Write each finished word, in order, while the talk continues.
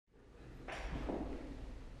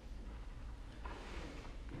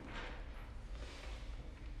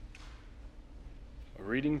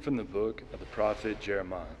reading from the book of the prophet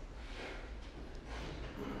Jeremiah.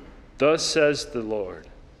 Thus says the Lord,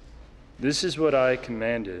 this is what I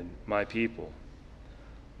commanded my people.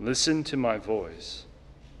 Listen to my voice.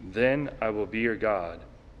 Then I will be your God,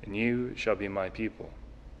 and you shall be my people.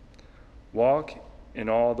 Walk in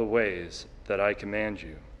all the ways that I command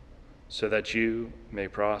you, so that you may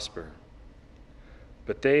prosper.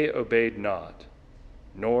 But they obeyed not,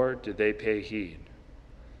 nor did they pay heed.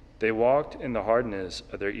 They walked in the hardness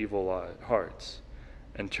of their evil hearts,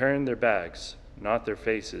 and turned their backs, not their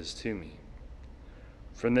faces, to me.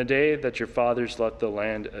 From the day that your fathers left the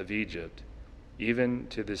land of Egypt, even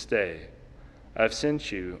to this day, I have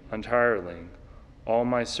sent you untiringly all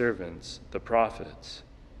my servants, the prophets.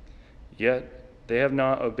 Yet they have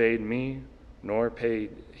not obeyed me, nor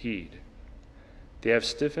paid heed. They have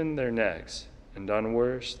stiffened their necks and done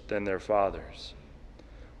worse than their fathers.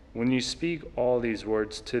 When you speak all these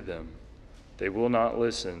words to them, they will not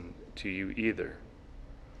listen to you either.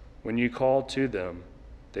 When you call to them,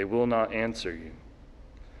 they will not answer you.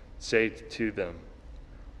 Say to them,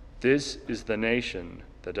 this is the nation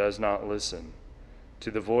that does not listen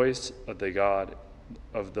to the voice of the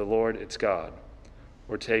Lord its God,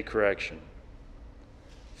 or take correction.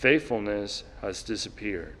 Faithfulness has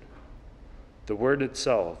disappeared. The word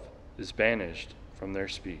itself is banished from their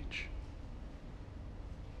speech.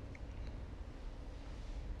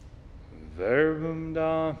 Verbum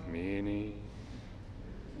Domini.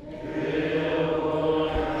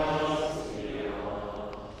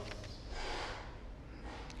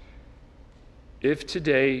 If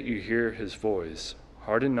today you hear his voice,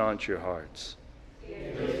 harden not your hearts.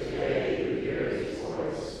 If today you hear his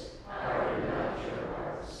voice, harden not your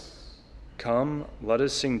hearts. Come, let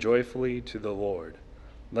us sing joyfully to the Lord.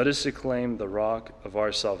 Let us acclaim the rock of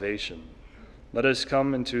our salvation. Let us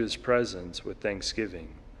come into his presence with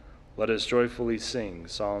thanksgiving. Let us joyfully sing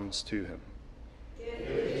psalms to him. If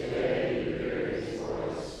today you hear his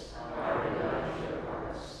voice, harden not your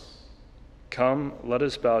hearts. Come, let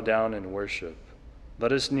us bow down and worship.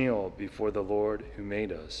 Let us kneel before the Lord who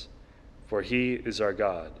made us. For he is our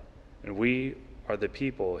God, and we are the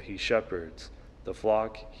people he shepherds, the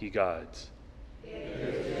flock he guides. If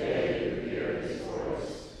today you hear his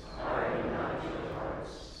voice, harden not your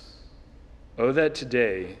hearts. Oh, that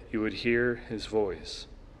today you would hear his voice.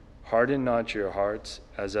 Harden not your hearts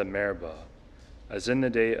as at Meribah, as in the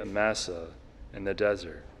day of Massah in the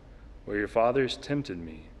desert, where your fathers tempted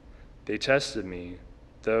me. They tested me,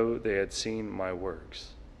 though they had seen my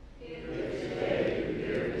works. If today you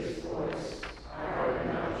hear his voice, harden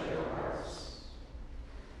not your hearts.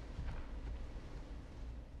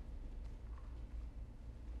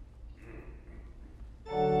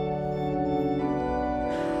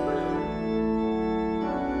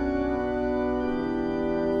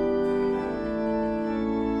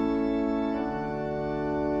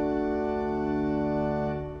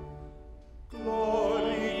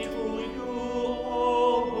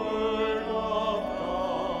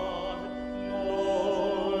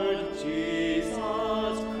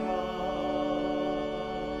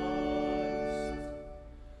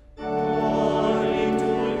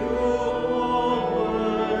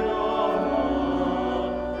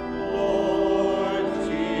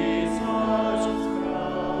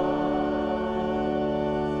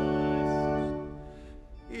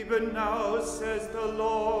 Even now, says the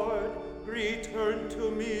Lord, return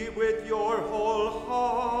to me with your whole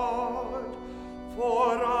heart,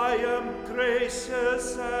 for I am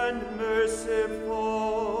gracious and merciful.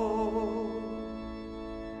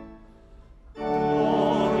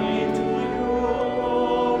 Glory to you,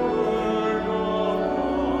 O Word of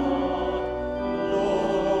God,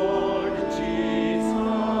 Lord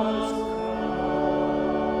Jesus Christ.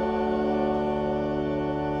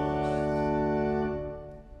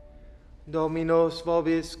 Dominus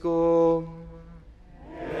vobiscum.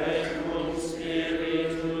 Et cum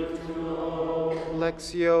spiritu tuo.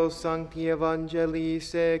 Lectio Sancti Evangelii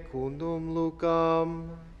secundum Lucam.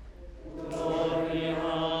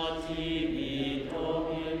 Gloria tibi,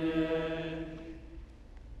 Domine.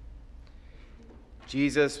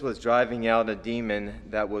 Jesus was driving out a demon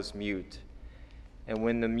that was mute. And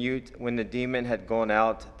when the demon had gone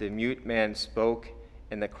out, the mute man spoke,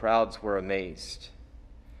 and the crowds were amazed.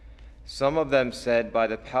 Some of them said, by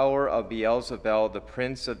the power of Beelzebul, the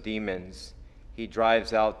prince of demons, he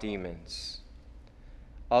drives out demons.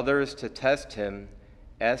 Others, to test him,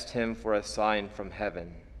 asked him for a sign from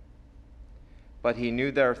heaven. But he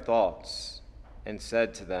knew their thoughts and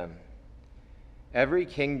said to them, every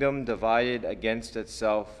kingdom divided against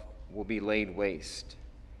itself will be laid waste,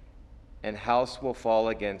 and house will fall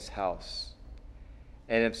against house.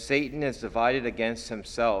 And if Satan is divided against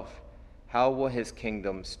himself, how will his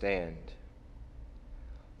kingdom stand?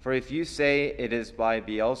 For if you say it is by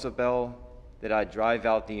Beelzebul that I drive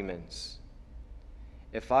out demons,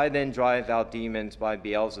 if I then drive out demons by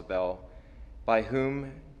Beelzebul, by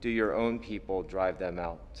whom do your own people drive them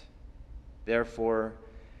out? Therefore,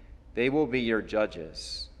 they will be your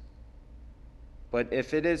judges. But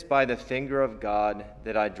if it is by the finger of God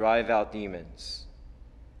that I drive out demons,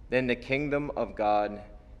 then the kingdom of God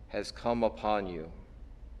has come upon you.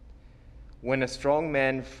 When a strong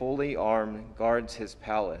man fully armed guards his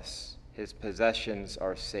palace, his possessions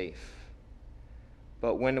are safe.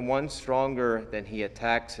 But when one stronger than he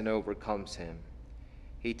attacks and overcomes him,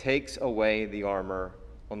 he takes away the armor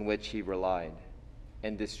on which he relied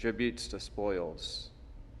and distributes the spoils.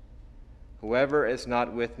 Whoever is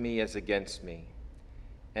not with me is against me,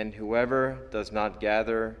 and whoever does not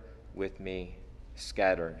gather with me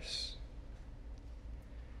scatters.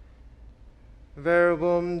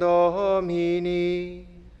 Verbum Domini.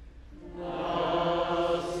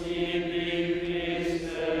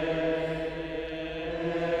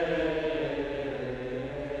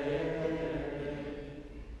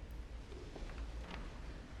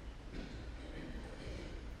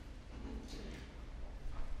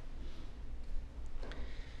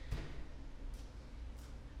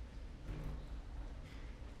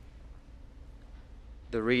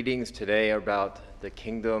 The readings today are about the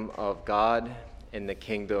kingdom of God and the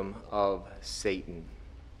kingdom of Satan.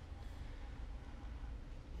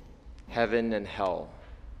 Heaven and hell.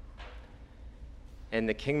 And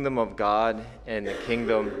the kingdom of God and the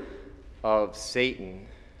kingdom of Satan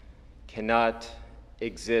cannot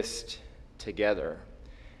exist together.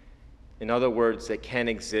 In other words, they can't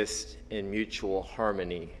exist in mutual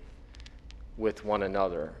harmony with one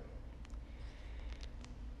another.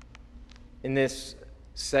 In this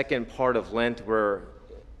second part of Lent, we're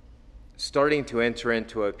starting to enter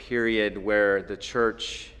into a period where the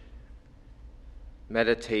church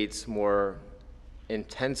meditates more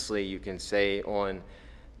intensely, you can say, on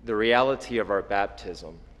the reality of our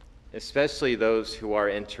baptism, especially those who are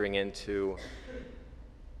entering into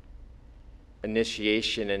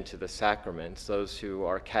initiation into the sacraments, those who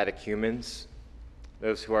are catechumens,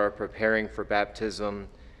 those who are preparing for baptism,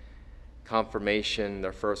 confirmation,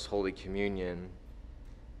 their first Holy Communion.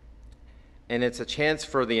 And it's a chance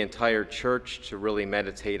for the entire church to really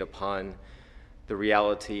meditate upon the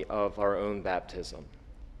reality of our own baptism.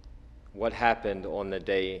 What happened on the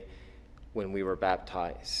day when we were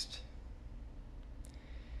baptized?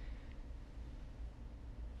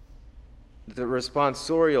 The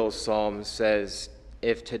responsorial psalm says,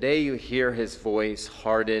 "If today you hear his voice,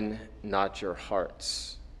 harden not your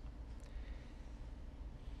hearts."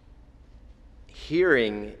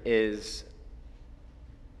 Hearing is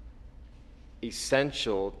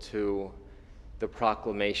essential to the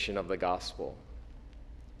proclamation of the gospel.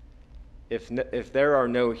 If there are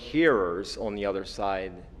no hearers on the other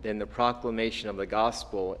side, then the proclamation of the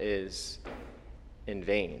gospel is in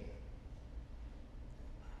vain.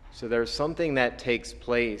 So there's something that takes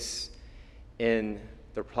place in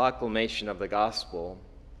the proclamation of the gospel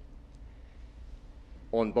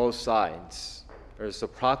on both sides. There's the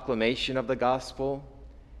proclamation of the gospel,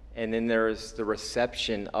 and then there's the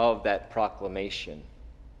reception of that proclamation.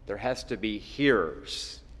 There has to be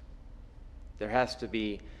hearers. There has to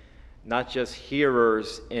be not just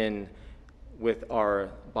hearers with our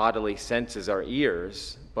bodily senses, our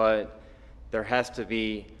ears, but there has to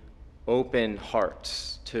be open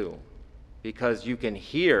hearts too, because you can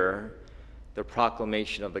hear the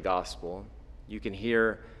proclamation of the gospel. You can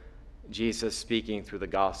hear Jesus speaking through the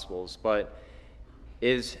gospels, but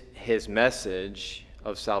is his message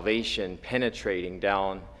of salvation penetrating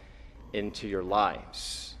down into your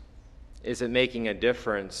lives? Is it making a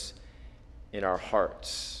difference in our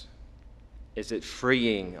hearts? Is it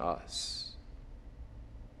freeing us?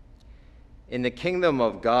 In the kingdom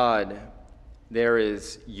of God, there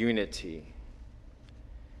is unity.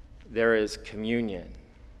 There is communion.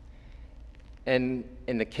 And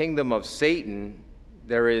in the kingdom of Satan,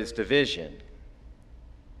 there is division.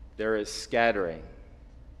 There is scattering.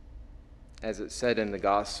 As it said in the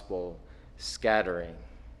gospel, scattering.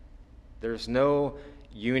 There's no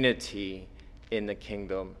unity in the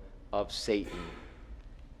kingdom of Satan.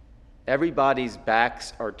 Everybody's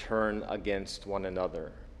backs are turned against one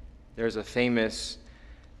another. There's a famous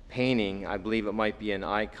painting, I believe it might be an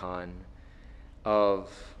icon,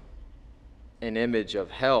 of an image of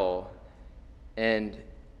hell, and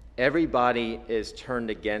everybody is turned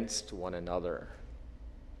against one another.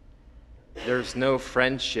 There's no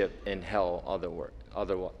friendship in hell,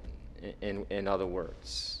 in other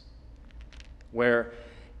words. where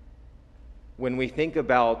when we think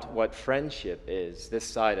about what friendship is this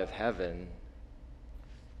side of heaven,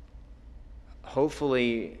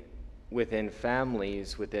 hopefully within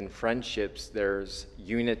families, within friendships, there's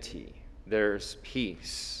unity, there's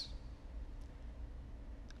peace.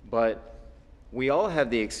 But we all have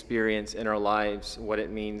the experience in our lives what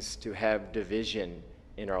it means to have division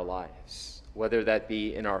in our lives, whether that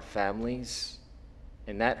be in our families,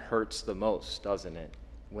 and that hurts the most, doesn't it,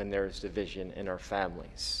 when there's division in our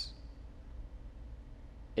families.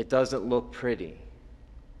 It doesn't look pretty,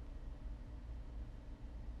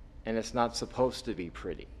 and it's not supposed to be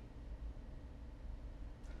pretty.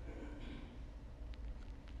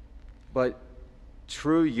 But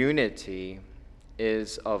true unity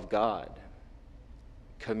is of God,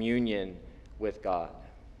 communion with God.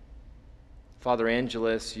 Father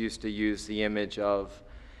Angelus used to use the image of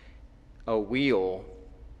a wheel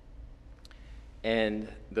and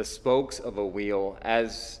the spokes of a wheel.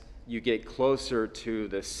 As you get closer to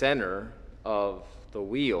the center of the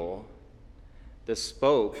wheel, the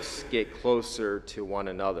spokes get closer to one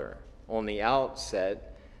another. On the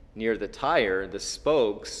outset, near the tire, the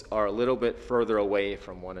spokes are a little bit further away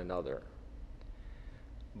from one another.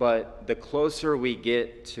 But the closer we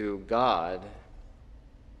get to God,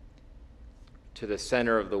 to the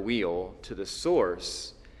center of the wheel, to the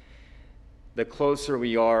source, the closer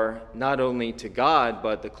we are not only to God,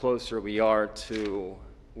 but the closer we are to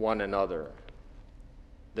one another.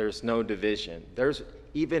 There's no division. There's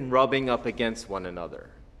even rubbing up against one another.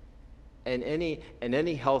 And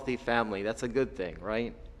any healthy family, that's a good thing,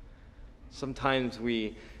 right? Sometimes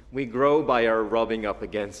we grow by our rubbing up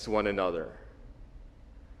against one another.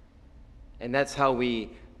 And that's how we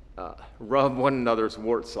rub one another's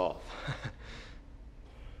warts off.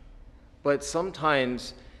 But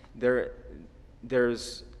sometimes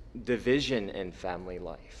there's division in family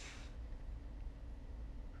life.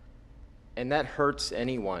 And that hurts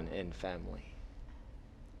anyone in family.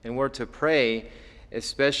 And we're to pray,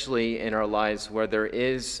 especially in our lives where there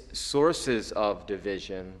is sources of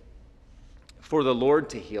division, for the Lord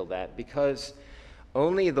to heal that, because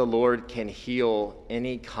only the Lord can heal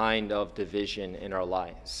any kind of division in our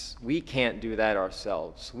lives. We can't do that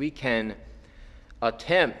ourselves. We can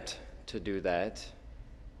attempt to do that,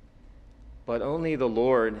 but only the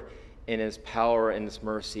Lord in his power and his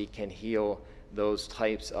mercy can heal those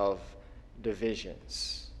types of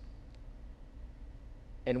divisions.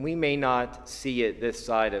 And we may not see it this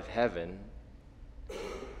side of heaven.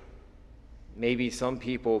 Maybe some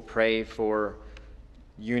people pray for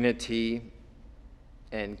unity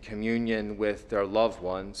and communion with their loved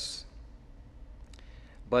ones,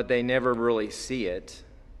 but they never really see it.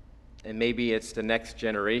 And maybe it's the next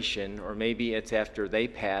generation, or maybe it's after they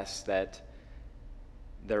pass that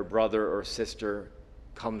their brother or sister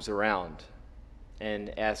comes around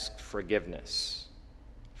and asks forgiveness,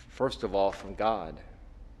 first of all from God.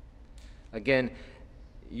 Again,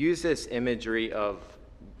 use this imagery of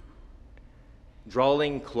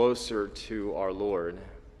drawing closer to our Lord,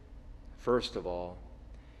 first of all.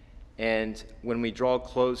 And when we draw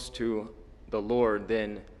close to the Lord,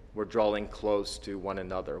 then we're drawing close to one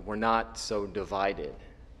another. We're not so divided.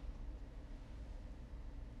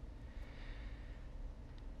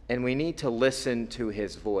 And we need to listen to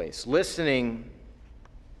his voice. Listening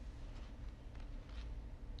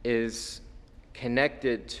is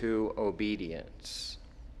connected to obedience.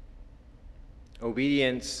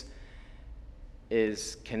 Obedience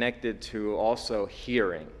is connected to also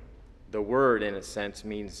hearing. The word, in a sense,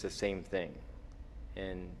 means the same thing.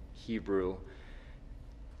 In Hebrew,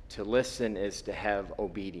 to listen is to have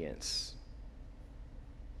obedience.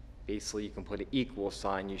 Basically, you can put an equal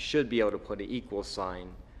sign. You should be able to put an equal sign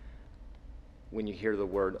when you hear the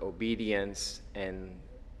word obedience and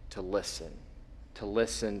to listen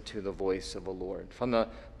to the voice of the Lord. From the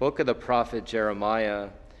book of the prophet Jeremiah,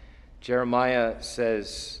 Jeremiah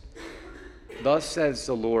says, "Thus says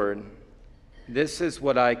the Lord, this is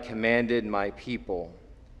what I commanded my people.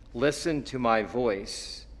 Listen to my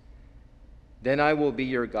voice. Then I will be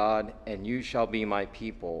your God, and you shall be my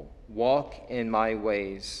people. Walk in my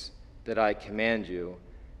ways that I command you,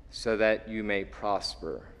 so that you may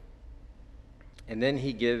prosper." And then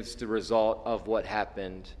he gives the result of what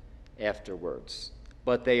happened afterwards.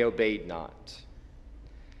 But they obeyed not,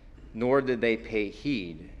 nor did they pay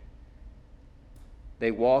heed.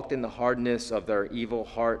 They walked in the hardness of their evil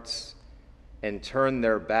hearts and turned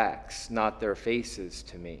their backs, not their faces,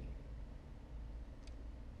 to me.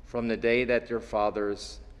 From the day that their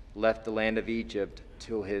fathers left the land of Egypt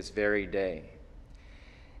till his very day.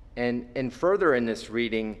 And further in this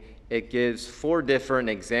reading, it gives 4 different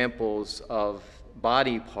examples of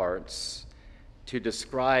body parts to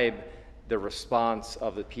describe the response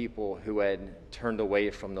of the people who had turned away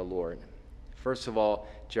from the Lord. First of all,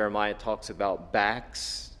 Jeremiah talks about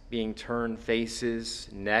backs being turned, faces,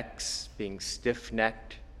 necks being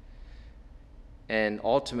stiff-necked, and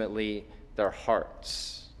ultimately their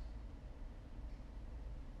hearts.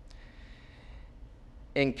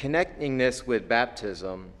 In connecting this with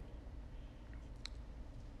baptism,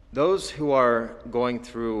 those who are going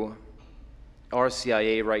through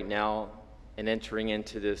RCIA right now and entering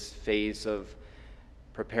into this phase of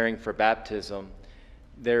preparing for baptism,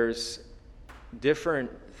 there's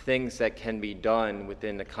different things that can be done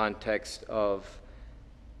within the context of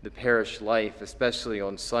the parish life, especially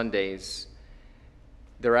on Sundays.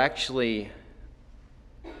 There are actually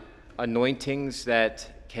anointings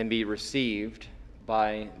that can be received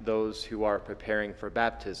by those who are preparing for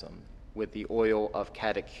baptism with the oil of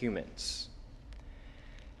catechumens.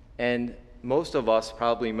 And most of us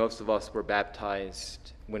were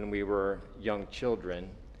baptized when we were young children.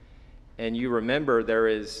 And you remember there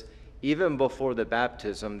is, even before the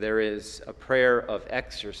baptism, there is a prayer of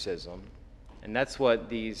exorcism. And that's what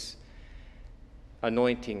these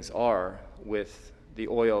anointings are with the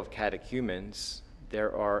oil of catechumens. They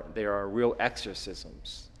are real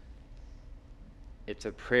exorcisms. It's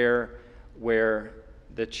a prayer where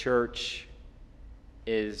the church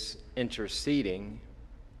is interceding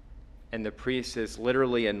and the priest is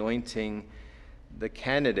literally anointing the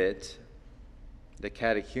candidate, the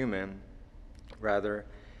catechumen, rather,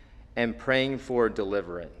 and praying for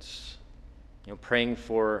deliverance, praying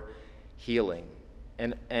for healing.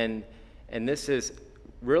 And this is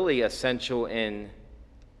really essential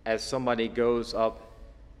as somebody goes up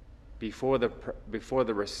before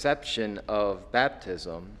the reception of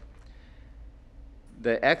baptism.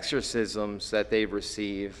 The exorcisms that they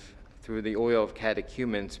receive through the oil of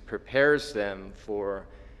catechumens prepares them for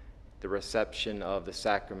the reception of the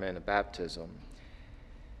sacrament of baptism.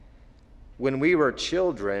 When we were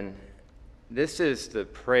children, this is the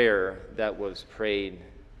prayer that was prayed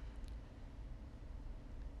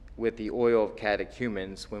with the oil of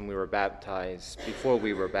catechumens when we were baptized, before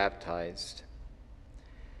we were baptized.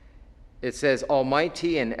 It says,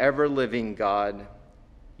 "Almighty and ever-living God,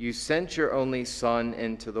 you sent your only Son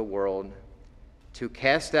into the world to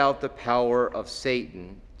cast out the power of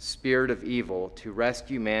Satan, spirit of evil, to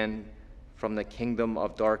rescue man from the kingdom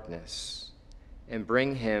of darkness and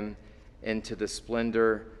bring him into the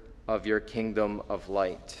splendor of your kingdom of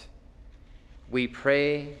light. We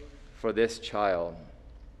pray for this child.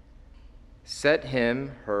 Set him,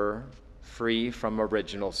 her, free from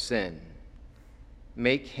original sin.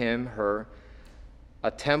 Make him, her,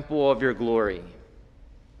 a temple of your glory,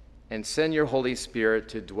 and send your Holy Spirit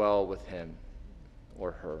to dwell with him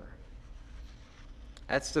or her."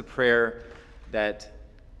 That's the prayer that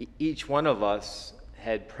each one of us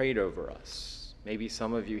had prayed over us. Maybe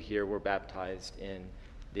some of you here were baptized in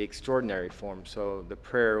the extraordinary form, so the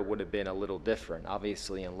prayer would have been a little different,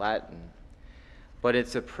 obviously in Latin. But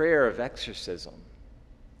it's a prayer of exorcism,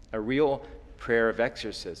 a real prayer of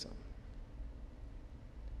exorcism.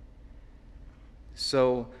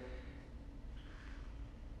 So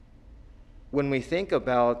when we think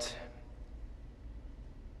about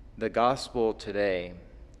the gospel today,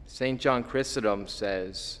 St. John Chrysostom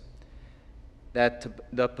says that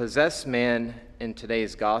the possessed man in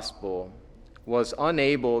today's gospel was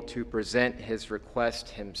unable to present his request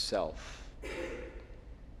himself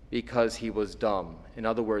because he was dumb. In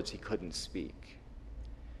other words, he couldn't speak.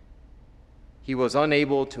 He was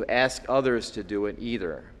unable to ask others to do it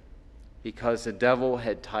either because the devil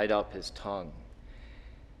had tied up his tongue.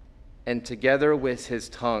 And together with his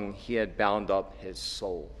tongue, he had bound up his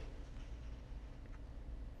soul.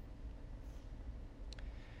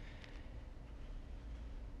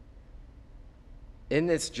 In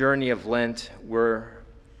this journey of Lent, we're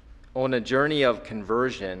on a journey of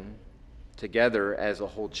conversion together as a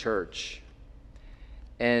whole church.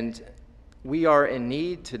 And we are in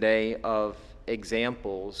need today of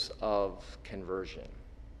examples of conversion.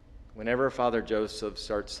 Whenever Father Joseph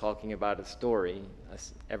starts talking about a story,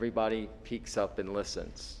 everybody peeks up and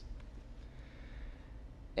listens.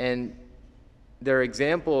 And there are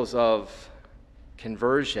examples of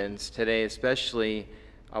conversions today, especially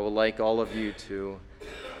I would like all of you to,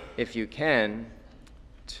 if you can,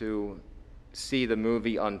 to see the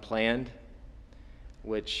movie Unplanned,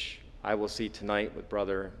 which I will see tonight with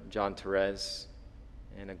Brother John Therese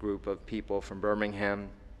and a group of people from Birmingham.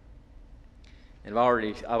 And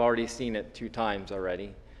I've already seen it 2 times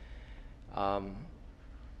already,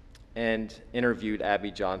 and interviewed Abby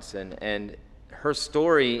Johnson. And her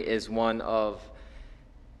story is one of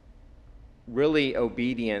really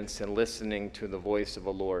obedience and listening to the voice of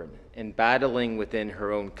the Lord and battling within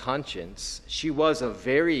her own conscience. She was a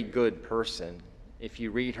very good person. If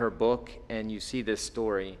you read her book and you see this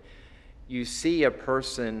story, you see a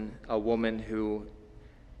person, a woman who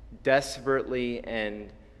desperately and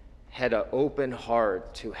had an open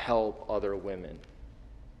heart to help other women.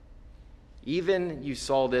 Even you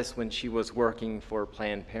saw this when she was working for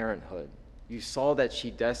Planned Parenthood. You saw that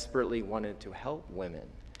she desperately wanted to help women.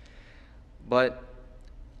 But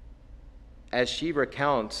as she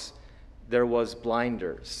recounts, there was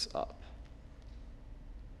blinders up.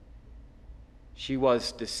 She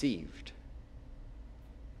was deceived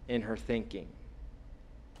in her thinking.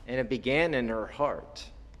 And it began in her heart.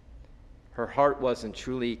 Her heart wasn't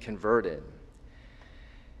truly converted.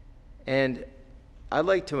 And I'd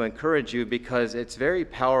like to encourage you, because it's very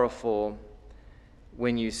powerful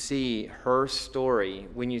when you see her story,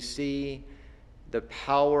 when you see the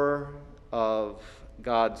power of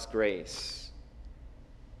God's grace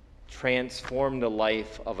transform the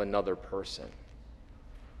life of another person.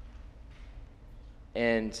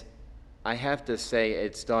 And I have to say,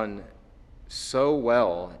 it's done so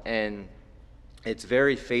well, and it's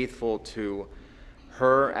very faithful to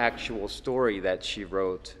her actual story that she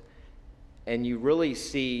wrote. And you really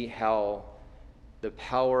see how the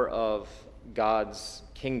power of God's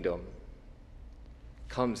kingdom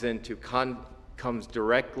comes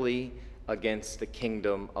directly against the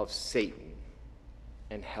kingdom of Satan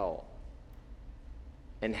and hell.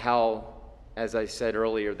 And how, as I said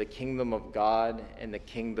earlier, the kingdom of God and the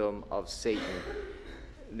kingdom of Satan,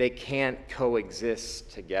 they can't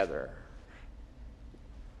coexist together.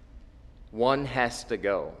 One has to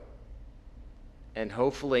go. And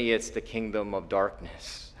hopefully it's the kingdom of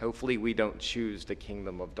darkness. Hopefully we don't choose the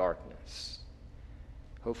kingdom of darkness.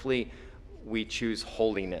 Hopefully we choose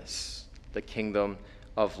holiness, the kingdom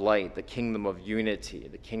of light, the kingdom of unity,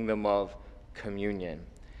 the kingdom of communion.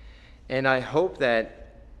 And I hope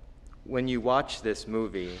that when you watch this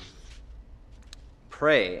movie,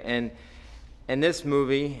 pray. And this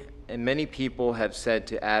movie, and many people have said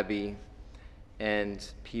to Abby and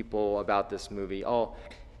people about this movie, oh,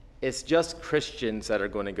 it's just Christians that are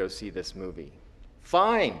going to go see this movie.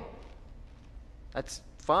 Fine. That's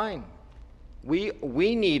fine. We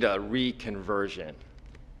need a reconversion.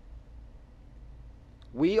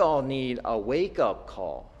 We all need a wake-up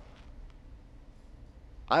call.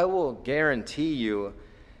 I will guarantee you,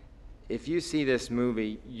 if you see this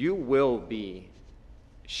movie, you will be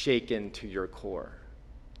shaken to your core.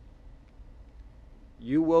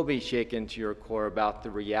 You will be shaken to your core about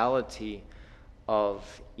the reality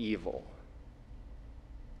of evil.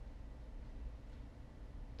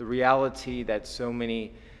 The reality that so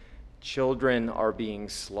many children are being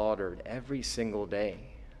slaughtered every single day.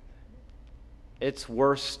 It's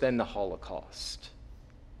worse than the Holocaust.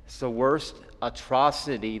 It's the worst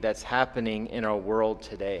atrocity that's happening in our world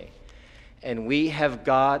today. And we have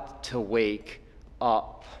got to wake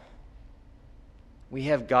up. We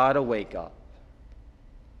have got to wake up.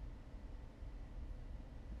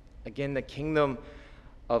 Again, the kingdom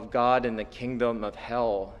of God and the kingdom of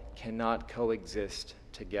hell cannot coexist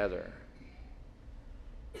together.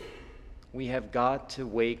 We have got to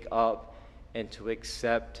wake up and to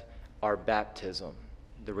accept our baptism,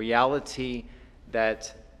 the reality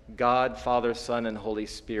that God, Father, Son, and Holy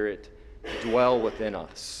Spirit dwell within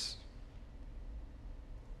us.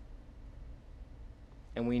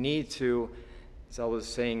 And we need to, as I was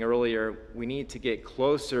saying earlier, we need to get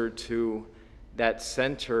closer to that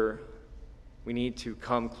center. We need to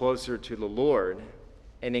come closer to the Lord.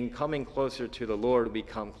 And in coming closer to the Lord, we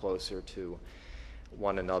come closer to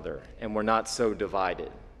one another. And we're not so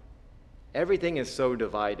divided. Everything is so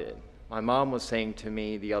divided. My mom was saying to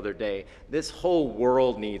me the other day, this whole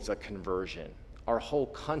world needs a conversion. Our whole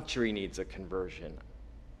country needs a conversion.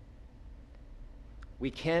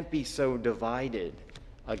 We can't be so divided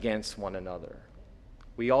against one another.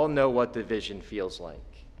 We all know what division feels like.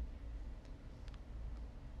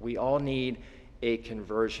 We all need a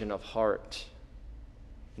conversion of heart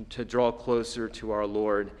to draw closer to our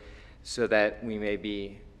Lord so that we may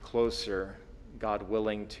be closer, God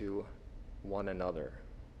willing, to one another.